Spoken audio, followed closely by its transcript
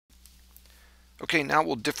Okay, now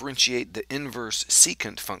we'll differentiate the inverse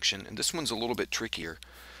secant function, and this one's a little bit trickier.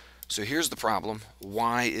 So here's the problem.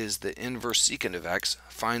 Y is the inverse secant of x.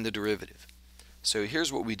 Find the derivative. So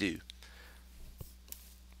here's what we do.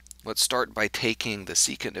 Let's start by taking the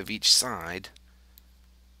secant of each side.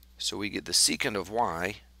 So we get the secant of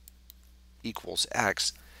y equals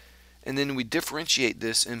x, and then we differentiate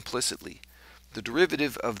this implicitly. The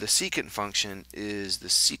derivative of the secant function is the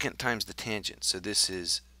secant times the tangent. So this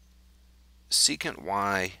is secant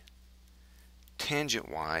y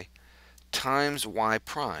tangent y times y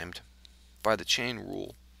primed by the chain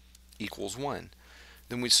rule equals 1.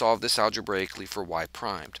 Then we solve this algebraically for y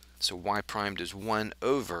primed. So y primed is 1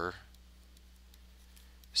 over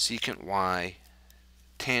secant y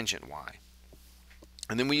tangent y.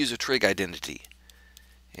 And then we use a trig identity.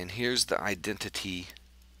 And here's the identity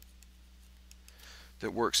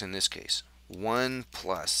that works in this case. 1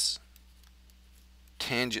 plus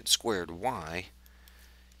tangent squared y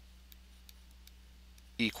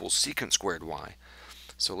equals secant squared y.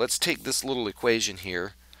 So let's take this little equation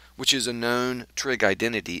here, which is a known trig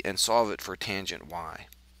identity, and solve it for tangent y.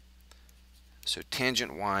 So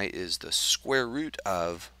tangent y is the square root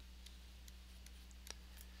of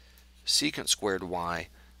secant squared y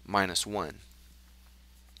minus 1.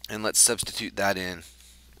 And let's substitute that in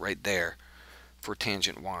right there for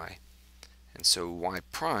tangent y. And so y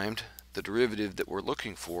primed, the derivative that we're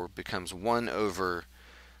looking for, becomes 1 over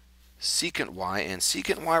secant y, and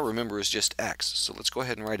secant y, remember, is just x. So let's go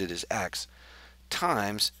ahead and write it as x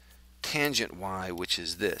times tangent y, which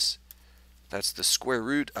is this. That's the square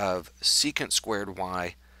root of secant squared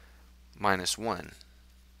y minus 1.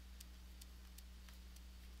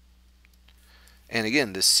 And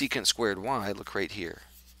again, this secant squared y, look right here.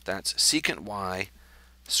 That's secant y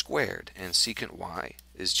squared, and secant y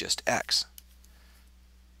is just x.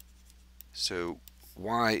 So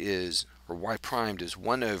y is, or y primed is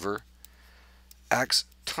 1 over x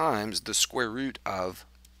times the square root of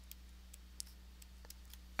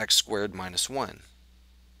x squared minus 1.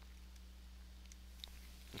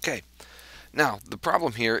 Okay, now the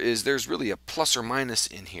problem here is there's really a plus or minus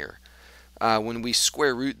in here. When we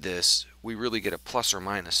square root this, we really get a plus or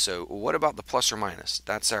minus. So what about the plus or minus?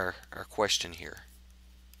 That's our question here.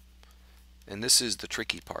 And this is the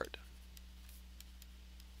tricky part.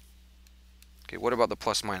 Okay, what about the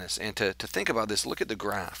plus minus? And to think about this, look at the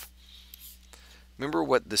graph. Remember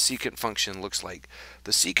what the secant function looks like.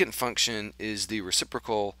 The secant function is the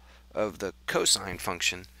reciprocal of the cosine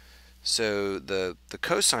function. So the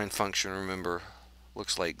cosine function, remember,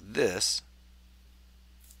 looks like this.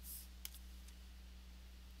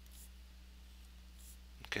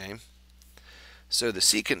 Okay, so the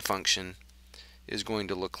secant function is going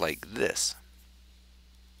to look like this.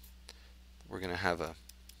 We're going to have a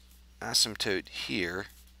asymptote here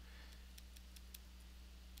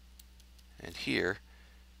and here.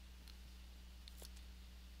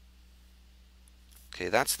 Okay,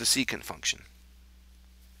 that's the secant function.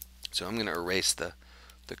 So I'm going to erase the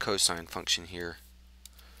cosine function here.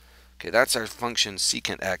 Okay, that's our function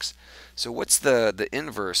secant x. So what's the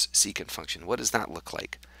inverse secant function? What does that look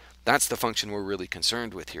like? That's the function we're really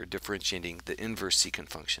concerned with here, differentiating the inverse secant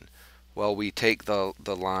function. Well, we take the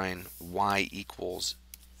line y equals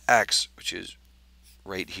x, which is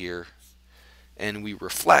right here, and we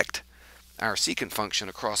reflect our secant function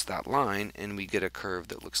across that line, and we get a curve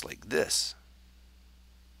that looks like this.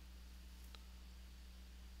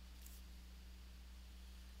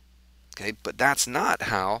 Okay, but that's not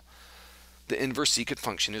how the inverse secant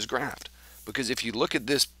function is graphed, because if you look at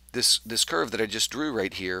this curve that I just drew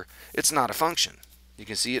right here, it's not a function. You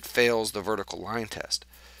can see it fails the vertical line test.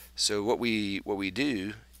 So what we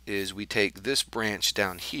do is we take this branch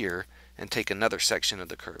down here and take another section of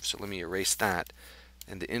the curve. So let me erase that,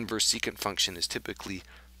 and the inverse secant function is typically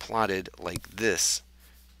plotted like this.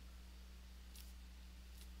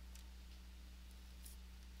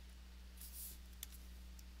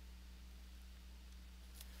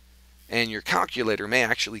 And your calculator may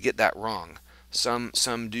actually get that wrong. Some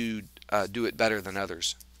do it better than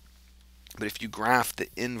others. But if you graph the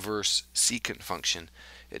inverse secant function,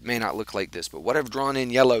 it may not look like this. But what I've drawn in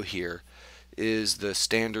yellow here is the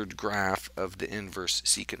standard graph of the inverse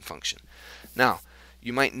secant function. Now,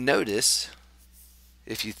 you might notice,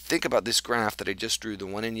 if you think about this graph that I just drew, the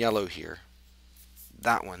one in yellow here,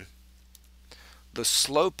 that one, the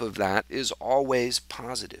slope of that is always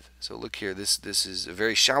positive. So look here, this is a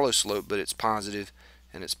very shallow slope, but it's positive,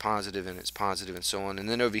 and it's positive, and it's positive, and so on. And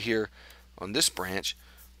then over here on this branch,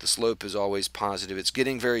 the slope is always positive. It's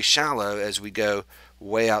getting very shallow as we go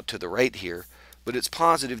way out to the right here, but it's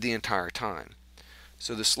positive the entire time.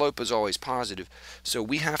 So the slope is always positive. So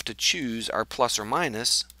we have to choose our plus or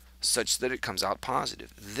minus such that it comes out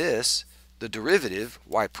positive. This, the derivative,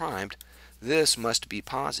 y primed, this must be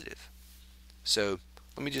positive. So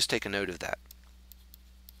let me just take a note of that.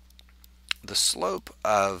 The slope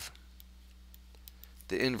of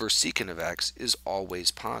the inverse secant of x is always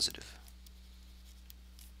positive.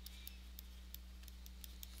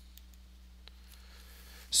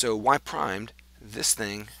 So y primed, this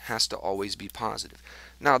thing has to always be positive.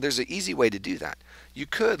 Now there's an easy way to do that. You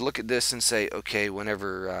could look at this and say, okay,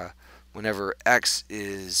 whenever x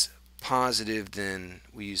is positive, then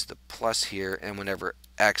we use the plus here, and whenever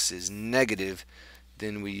x is negative,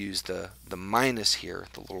 then we use the minus here,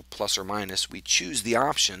 the little plus or minus. We choose the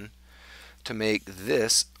option to make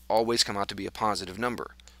this always come out to be a positive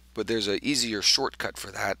number. But there's an easier shortcut for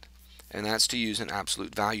that, and that's to use an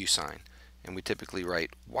absolute value sign. And we typically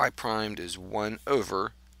write y primed is 1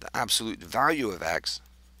 over the absolute value of x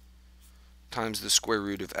times the square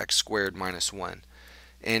root of x squared minus 1.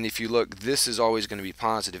 And if you look, this is always going to be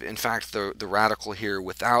positive. In fact, the radical here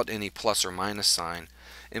without any plus or minus sign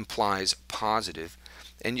implies positive.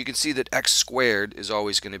 And you can see that x squared is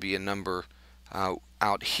always going to be a number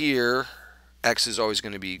out here. X is always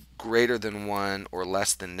going to be greater than 1 or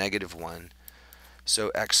less than negative 1. So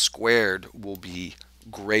x squared will be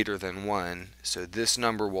greater than 1. So this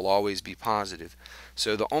number will always be positive.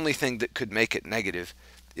 So the only thing that could make it negative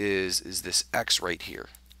is this x right here,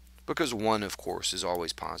 because 1, of course, is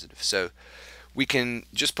always positive. So we can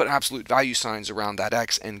just put absolute value signs around that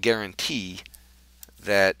x and guarantee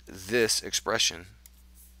that this expression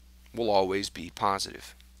will always be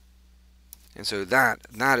positive. And so that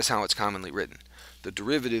is how it's commonly written. The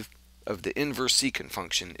derivative of the inverse secant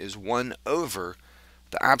function is 1 over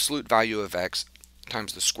the absolute value of x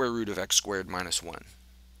times the square root of x squared minus 1.